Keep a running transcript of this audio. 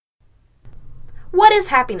What is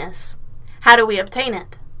happiness? How do we obtain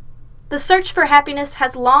it? The search for happiness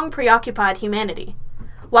has long preoccupied humanity.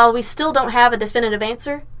 While we still don't have a definitive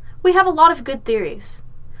answer, we have a lot of good theories.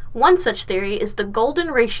 One such theory is the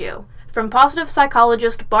golden ratio from positive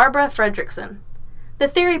psychologist Barbara Fredrickson. The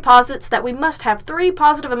theory posits that we must have 3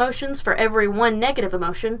 positive emotions for every 1 negative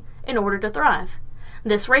emotion in order to thrive.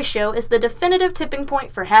 This ratio is the definitive tipping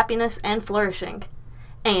point for happiness and flourishing.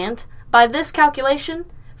 And, by this calculation,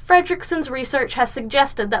 Fredrickson's research has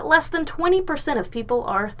suggested that less than 20% of people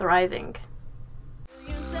are thriving.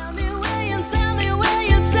 Will you tell me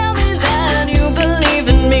that you believe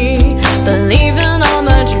in me, believe in all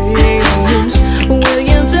my dreams? Will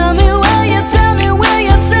you tell me the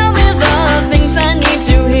things I need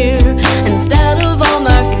to hear instead of all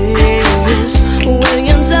my fears? Will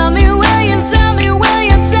you tell me, are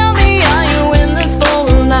you in this for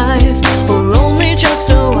life or only just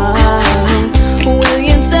a while? Will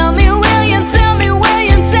you tell me,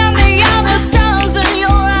 are the stars in your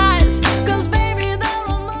eyes? 'Cause baby, they're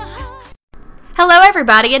on my heart. Hello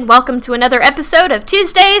everybody and welcome to another episode of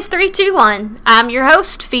Tuesdays 321. I'm your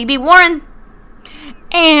host, Phoebe Warren.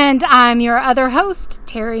 And I'm your other host,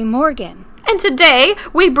 Terry Morgan. And today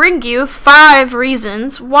we bring you 5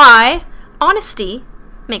 reasons why honesty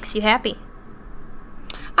makes you happy.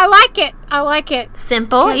 I like it.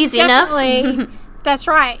 Simple, easy enough. That's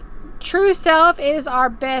right. True self is our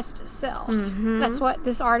best self. Mm-hmm. That's what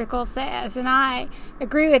this article says, and I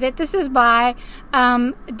agree with it. This is by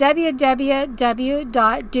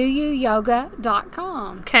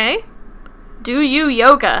www.doyouyoga.com. Okay. Do You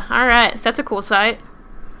Yoga. Alright, so that's a cool site.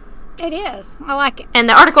 It is. I like it. And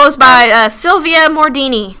the article is by Sylvia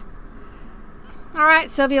Mordini. All right,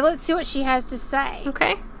 Sylvia, let's see what she has to say.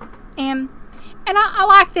 Okay. And I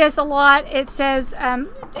like this a lot. It says,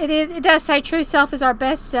 it does say true self is our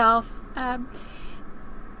best self. And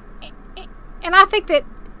I think that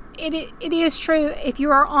it is true. If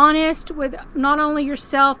you are honest with not only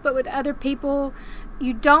yourself, but with other people,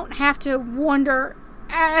 you don't have to wonder,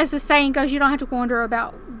 as the saying goes, you don't have to wonder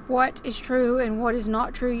about what is true and what is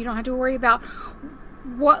not true. You don't have to worry about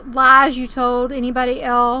what lies you told anybody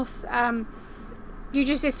else.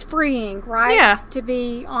 It's freeing, right? Yeah. To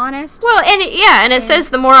be honest. Well, and it says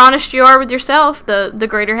the more honest you are with yourself, the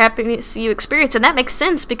greater happiness you experience. And that makes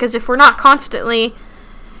sense because if we're not constantly,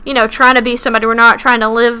 trying to be somebody, we're not trying to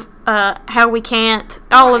live how we can't,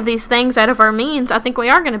 all of these things out of our means, I think we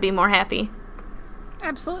are going to be more happy.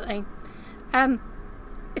 Absolutely.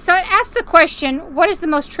 So it asks the question, what is the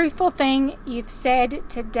most truthful thing you've said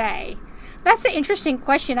today? That's an interesting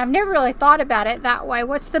question. I've never really thought about it that way.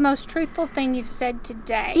 What's the most truthful thing you've said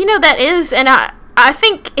today? That is, and I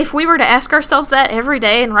think if we were to ask ourselves that every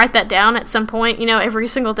day and write that down at some point, every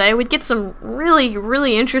single day, we'd get some really,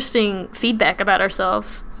 really interesting feedback about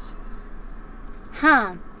ourselves.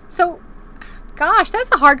 Huh. So, gosh, that's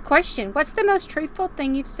a hard question. What's the most truthful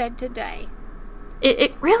thing you've said today?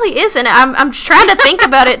 It really isn't. I'm trying to think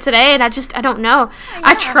about it today, and I don't know. Yeah.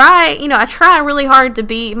 I try really hard to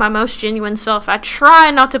be my most genuine self. I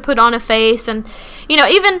try not to put on a face, and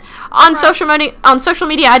even on social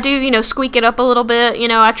media, I do squeak it up a little bit.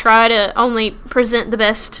 I try to only present the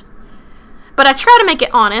best, but I try to make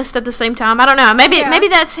it honest at the same time. I don't know. Maybe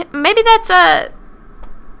that's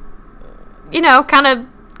kind of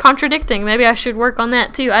contradicting. Maybe I should work on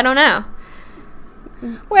that too. I don't know.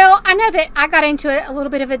 Well, I know that I got into a little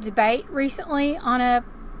bit of a debate recently on a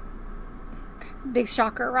big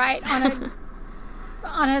shocker, right?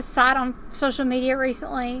 On a site on social media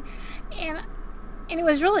recently, and it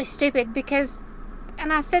was really stupid because,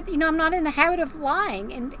 and I said, I'm not in the habit of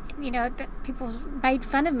lying, and that people made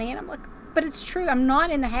fun of me, and I'm like, but it's true, I'm not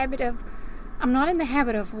in the habit of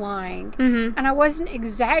lying, mm-hmm. and I wasn't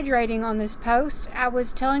exaggerating on this post. I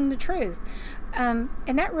was telling the truth, and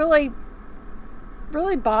that really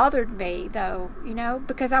bothered me, though,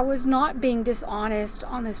 because I was not being dishonest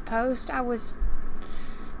on this post. I was,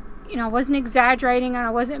 I wasn't exaggerating and I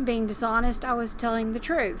wasn't being dishonest. I was telling the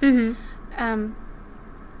truth. Mm-hmm. And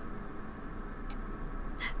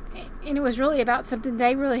it was really about something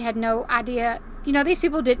they really had no idea. These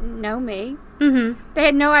people didn't know me. Mm-hmm. They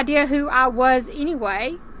had no idea who I was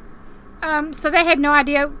anyway. So they had no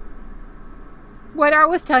idea whether I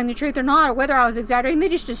was telling the truth or not, or whether I was exaggerating. They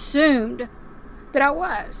just assumed that I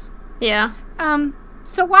was. Yeah.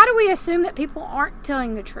 So why do we assume that people aren't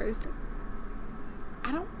telling the truth?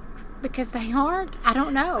 Because they aren't? I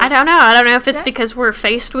don't know. I don't know if it's because we're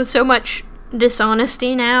faced with so much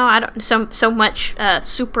dishonesty now. So much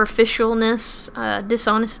superficialness,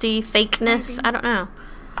 dishonesty, fakeness. Maybe. I don't know.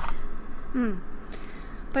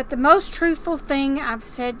 But the most truthful thing I've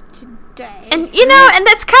said today. And, and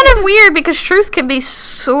that's kind of weird because truth can be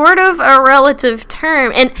sort of a relative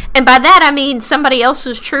term. And by that, I mean somebody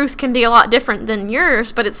else's truth can be a lot different than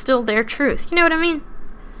yours, but it's still their truth. You know what I mean?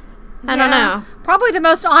 I don't know. Probably the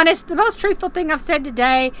most honest, the most truthful thing I've said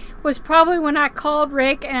today was probably when I called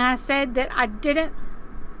Rick and I said that I didn't,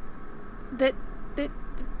 that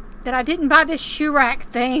I didn't buy this shoe rack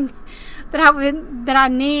thing that I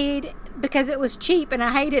need because it was cheap and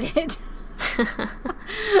I hated it.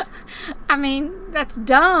 I mean, that's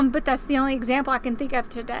dumb, but that's the only example I can think of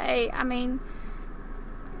today. I mean,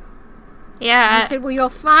 yeah. He said, "Well,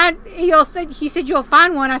 he said you'll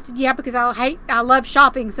find one." I said, "Yeah, because I love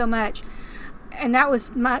shopping so much," and that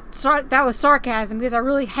was sarcasm because I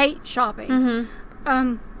really hate shopping.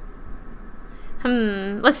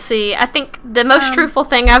 Let's see. I think the most truthful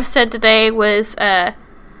thing I've said today was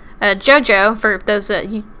JoJo. For those that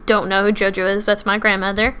you don't know who JoJo is, that's my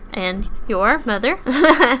grandmother and your mother.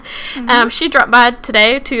 She dropped by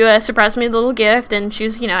today to surprise me with a little gift, and she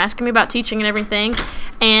was, asking me about teaching and everything.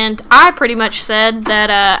 And I pretty much said that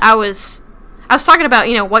I was talking about,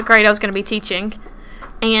 what grade I was going to be teaching.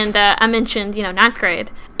 And I mentioned, 9th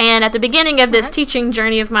grade. And at the beginning of this teaching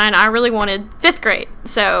journey of mine, I really wanted 5th grade.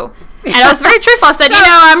 So, and I was very truthful. I said,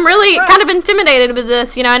 I'm really kind of intimidated with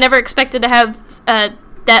this. I never expected to have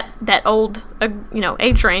that old,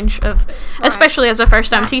 age range of, especially as a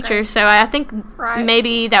first-time teacher. So I think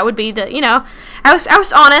maybe that would be the, I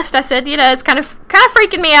was honest. I said, it's kind of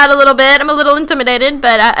freaking me out a little bit. I'm a little intimidated,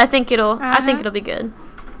 but I think it'll be good.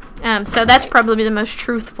 So that's probably the most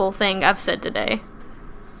truthful thing I've said today.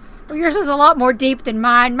 Well, yours was a lot more deep than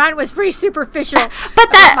mine. Mine was pretty superficial. But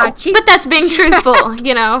that's being truthful,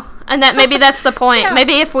 and that's the point. Yeah.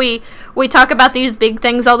 Maybe if we talk about these big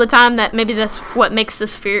things all the time, that maybe that's what makes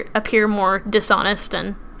this appear more dishonest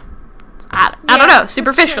and I don't know,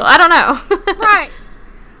 superficial. I don't know. Right.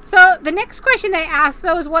 So the next question they asked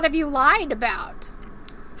though is, what have you lied about?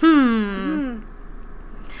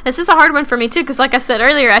 This is a hard one for me too, because like I said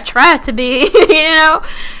earlier, I try to be,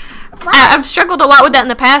 I've struggled a lot with that in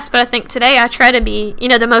the past, but I think today I try to be,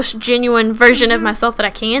 the most genuine version of myself that I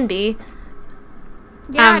can be.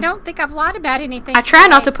 Yeah, I don't think I've lied about anything. I try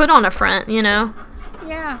not to put on a front,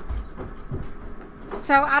 Yeah.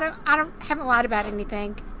 So I haven't lied about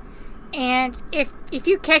anything. And if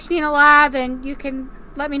you catch me in a lie, then you can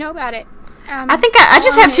let me know about it. I think I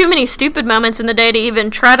just have too many stupid moments in the day to even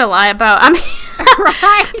try to lie about. I mean,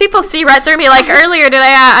 people see right through me. Like earlier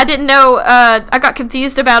today, I didn't know. I got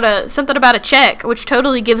confused about something about a check, which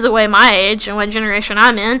totally gives away my age and what generation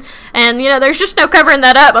I'm in. And there's just no covering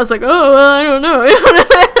that up. I was like, oh, well, I don't know.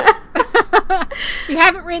 You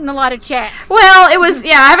haven't written a lot of checks. Well, it was I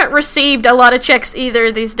haven't received a lot of checks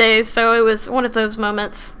either these days, so it was one of those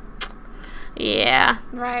moments. Yeah.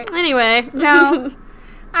 Right. Anyway. No.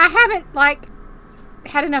 I haven't,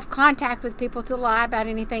 had enough contact with people to lie about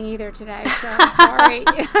anything either today, so I'm sorry.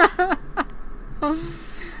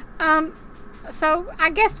 So I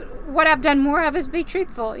guess what I've done more of is be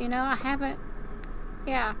truthful, I haven't,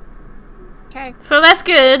 Okay. So that's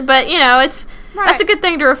good, but, that's a good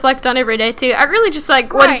thing to reflect on every day, too. I really just,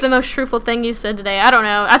 what is the most truthful thing you said today? I don't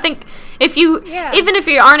know. I think if you, even if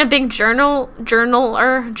you aren't a big journaler,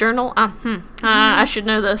 I should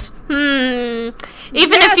know this.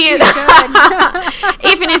 Even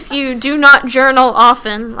if you do not journal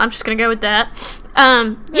often, I'm just going to go with that,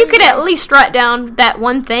 you could at least write down that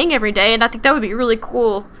one thing every day, and I think that would be really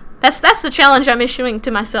cool. That's the challenge I'm issuing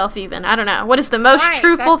to myself even. I don't know. What is the most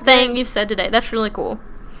truthful thing you've said today? That's really cool.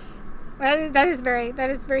 That is very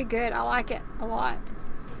good. I like it a lot.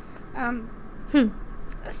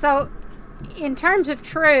 So, in terms of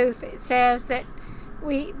truth, it says that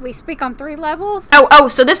we speak on 3 levels. Oh,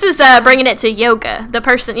 so this is bringing it to yoga. The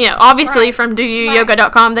person, obviously from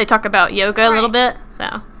doyoga.com, they talk about yoga a little bit.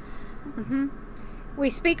 So.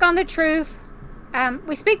 We speak on the truth.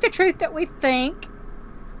 We speak the truth that we think.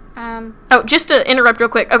 Just to interrupt real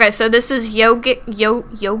quick. Okay, so this is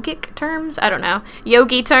yogic terms? I don't know.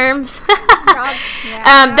 Yogi terms. They're called...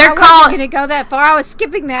 I wasn't going to go that far. I was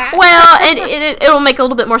skipping that. Well, it'll make a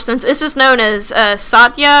little bit more sense. This is known as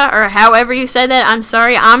Satya, or however you say that. I'm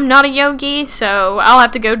sorry, I'm not a yogi, so I'll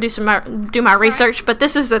have to go do my research. But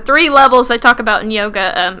this is the 3 levels they talk about in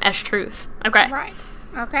yoga as truth. Okay. Right.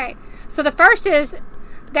 Okay. So the first is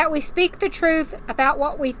that we speak the truth about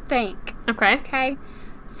what we think. Okay. Okay.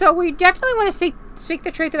 So we definitely want to speak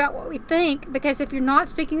the truth about what we think, because if you're not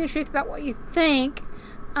speaking the truth about what you think,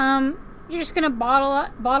 you're just going to bottle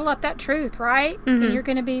up that truth, right? And you're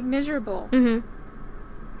going to be miserable.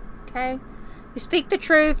 Okay? You speak the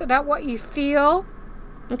truth about what you feel.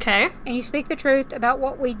 Okay. And you speak the truth about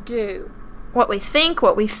what we do. What we think,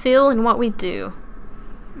 what we feel, and what we do.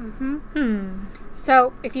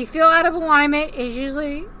 So, if you feel out of alignment, is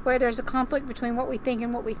usually where there's a conflict between what we think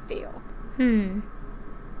and what we feel.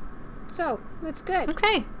 So, that's good.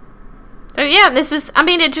 Okay. So, yeah,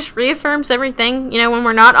 it just reaffirms everything. When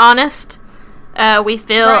we're not honest, we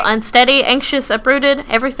feel unsteady, anxious, uprooted.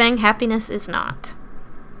 Everything. Happiness is not.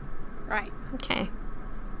 Right. Okay.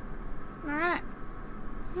 All right.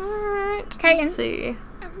 Okay, let's see.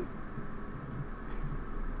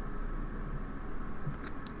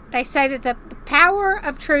 They say that the power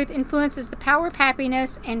of truth influences the power of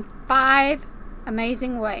happiness in 5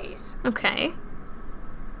 amazing ways. Okay.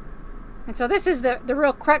 And so this is the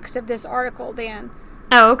real crux of this article then.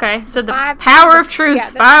 Oh, okay. So the power of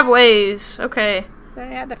truth, 5 ways. Okay.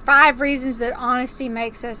 The 5 reasons that honesty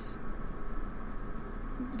makes us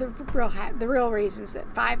the real reasons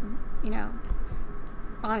that 5,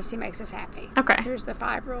 honesty makes us happy. Okay. Here's the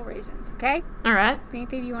 5 real reasons, okay? All right.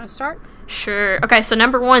 Phoebe, you want to start? Sure. Okay, so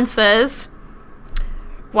number 1 says,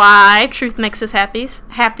 why truth makes us happy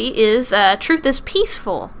is truth is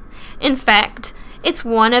peaceful. In fact, it's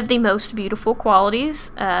one of the most beautiful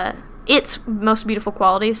qualities. Its most beautiful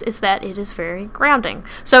qualities is that it is very grounding.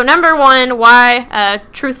 So number 1, why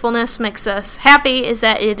truthfulness makes us happy is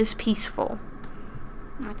that it is peaceful.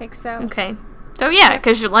 I think so. Okay. So yeah,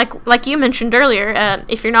 because like you mentioned earlier,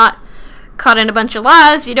 if you're not caught in a bunch of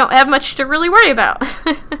lies, you don't have much to really worry about.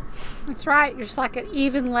 That's right. You're just like an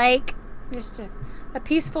even lake, just a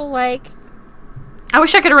peaceful lake. I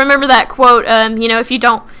wish I could remember that quote. If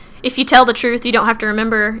you tell the truth, you don't have to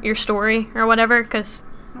remember your story or whatever. Because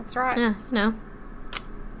that's right. Yeah,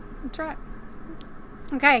 That's right.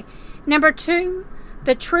 Okay, number 2,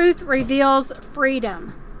 the truth reveals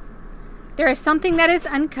freedom. There is something that is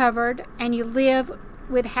uncovered, and you live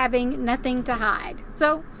with having nothing to hide.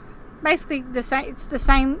 So, basically, it's the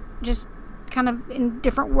same, just kind of in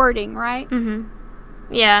different wording, right? Mm-hmm.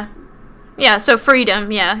 Yeah. Yeah, so freedom,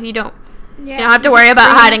 you don't Yeah, have to worry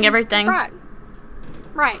about hiding everything. Right.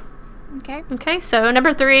 Okay. Okay, so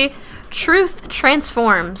number 3, truth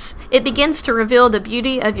transforms. It begins to reveal the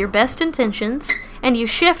beauty of your best intentions, and you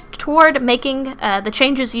shift toward making the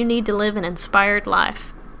changes you need to live an inspired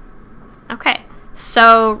life. Okay,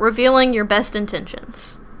 so revealing your best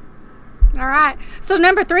intentions. All right. So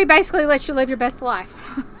number 3 basically lets you live your best life.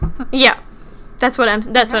 Yeah, that's what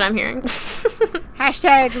I'm hearing.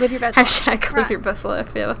 Hashtag live your best life. Hashtag live your best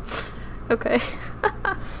life. Yeah. Okay.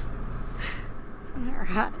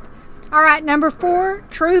 All right. Number 4,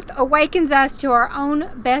 truth awakens us to our own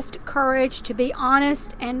best courage to be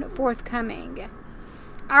honest and forthcoming.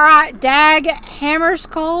 All right, Dag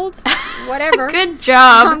Hammarskjöld, whatever. Good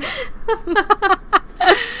job.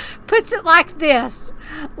 Puts it like this: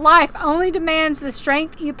 life only demands the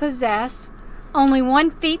strength you possess. Only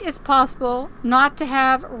one feat is possible, not to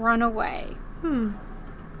have run away.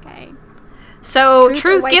 Okay. So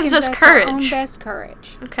truth gives us courage. Our own best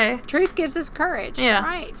courage. Okay. Truth gives us courage. Yeah.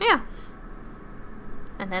 Right. Yeah.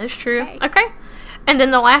 And that is true. Okay. And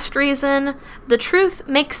then the last reason, the truth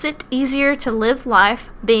makes it easier to live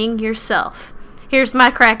life being yourself. Here's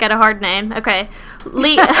my crack at a hard name. Okay.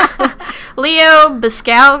 Leo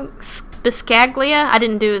Biscaglia. I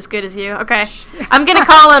didn't do as good as you. Okay. I'm going to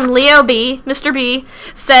call him Leo B. Mr. B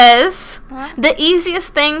says, the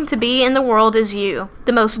easiest thing to be in the world is you.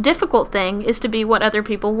 The most difficult thing is to be what other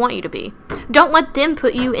people want you to be. Don't let them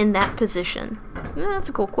put you in that position. That's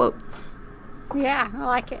a cool quote. Yeah, I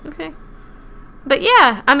like it. Okay. But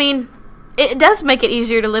yeah, it does make it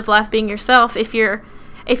easier to live life being yourself if you're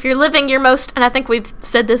living your most, and I think we've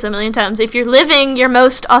said this a million times, if you're living your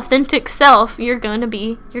most authentic self, you're gonna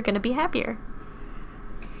be happier.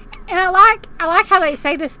 And I like how they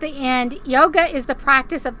say this at the end. Yoga is the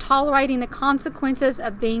practice of tolerating the consequences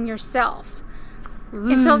of being yourself. Ooh.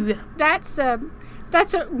 And so that's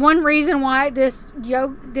one reason why this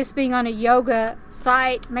being on a yoga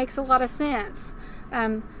site makes a lot of sense.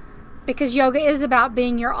 Because yoga is about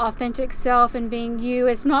being your authentic self and being you.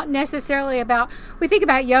 It's not necessarily about, we think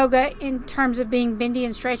about yoga in terms of being bendy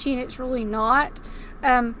and stretchy, and it's really not.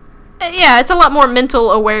 Yeah, it's a lot more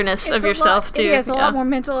mental awareness of yourself, too. It is a lot more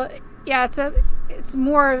mental. Yeah, it's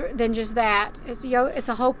more than just that. It's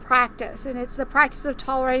a whole practice, and it's the practice of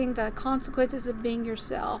tolerating the consequences of being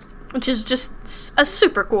yourself. Which is just a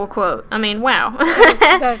super cool quote. Wow.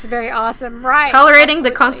 That's very awesome, right? Tolerating Absolutely.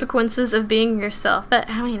 The consequences of being yourself.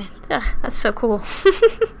 That's so cool.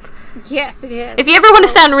 Yes, it is. If you ever want to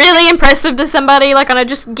sound really impressive to somebody,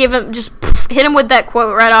 just hit them with that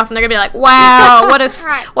quote right off, and they're gonna be like, "Wow, what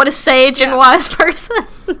a sage and wise person."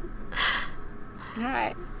 All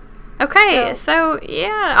right. Okay, so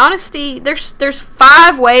yeah, honesty. There's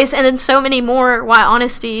 5 ways, and then so many more why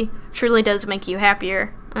honesty truly does make you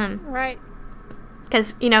happier. Right.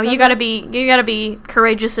 Because you gotta be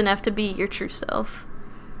courageous enough to be your true self.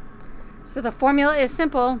 So the formula is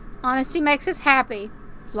simple. Honesty makes us happy.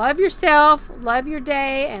 Love yourself, love your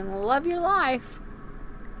day, and love your life.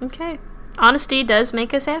 Okay, honesty does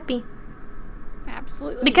make us happy.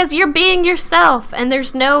 Absolutely. Because you're being yourself, and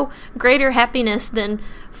there's no greater happiness than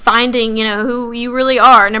finding, who you really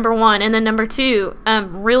are, number 1, and then number 2,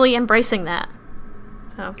 really embracing that.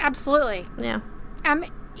 So, absolutely. Yeah.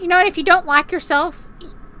 You know what? If you don't like yourself,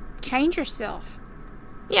 change yourself.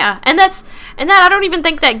 Yeah, and that I don't even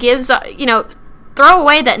think that gives, throw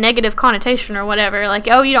away that negative connotation or whatever, like,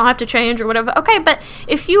 oh, you don't have to change or whatever. Okay, but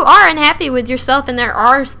if you are unhappy with yourself and there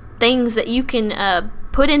are things that you can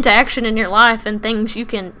put into action in your life and things you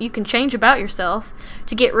can change about yourself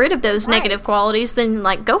to get rid of those negative qualities, then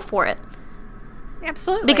go for it.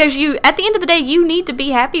 Absolutely. Because at the end of the day, you need to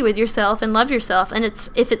be happy with yourself and love yourself, and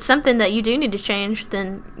if it's something that you do need to change,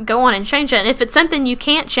 then go on and change it. And if it's something you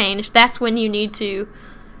can't change, that's when you need to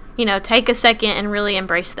take a second and really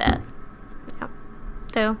embrace that. Yeah.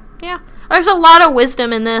 So yeah, there's a lot of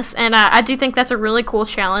wisdom in this, and I do think that's a really cool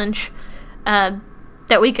challenge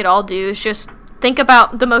that we could all do, is just think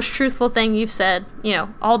about the most truthful thing you've said,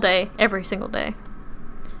 all day, every single day.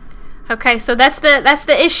 Okay, so that's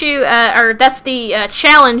the issue, or that's the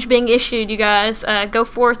challenge being issued, you guys. Go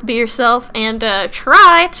forth, be yourself, and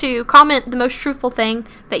try to comment the most truthful thing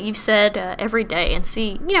that you've said every day, and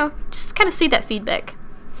see, just kind of see that feedback.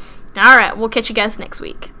 All right, we'll catch you guys next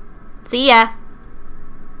week. See ya.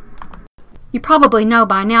 You probably know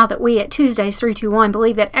by now that we at Tuesdays 321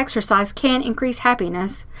 believe that exercise can increase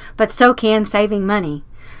happiness, but so can saving money.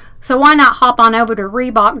 So why not hop on over to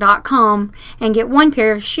Reebok.com and get 1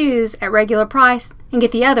 pair of shoes at regular price and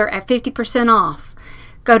get the other at 50% off.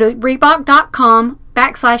 Go to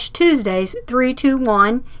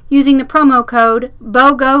Reebok.com/Tuesdays321 using the promo code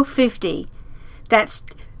BOGO50. That's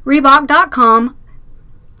Reebok.com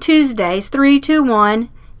Tuesdays321.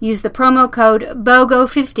 Use the promo code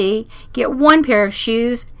BOGO50, get 1 pair of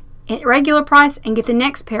shoes at regular price, and get the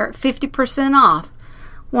next pair at 50% off.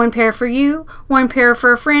 1 pair for you, 1 pair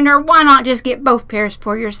for a friend, or why not just get both pairs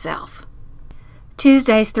for yourself?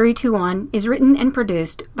 Tuesdays 321 is written and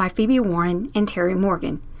produced by Phoebe Warren and Terry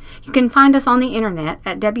Morgan. You can find us on the internet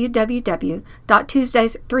at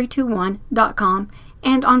www.tuesdays321.com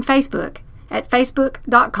and on Facebook at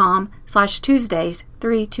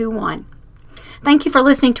facebook.com/Tuesdays321. Thank you for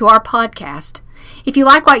listening to our podcast. If you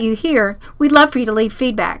like what you hear, we'd love for you to leave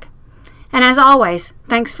feedback. And as always,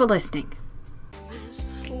 thanks for listening.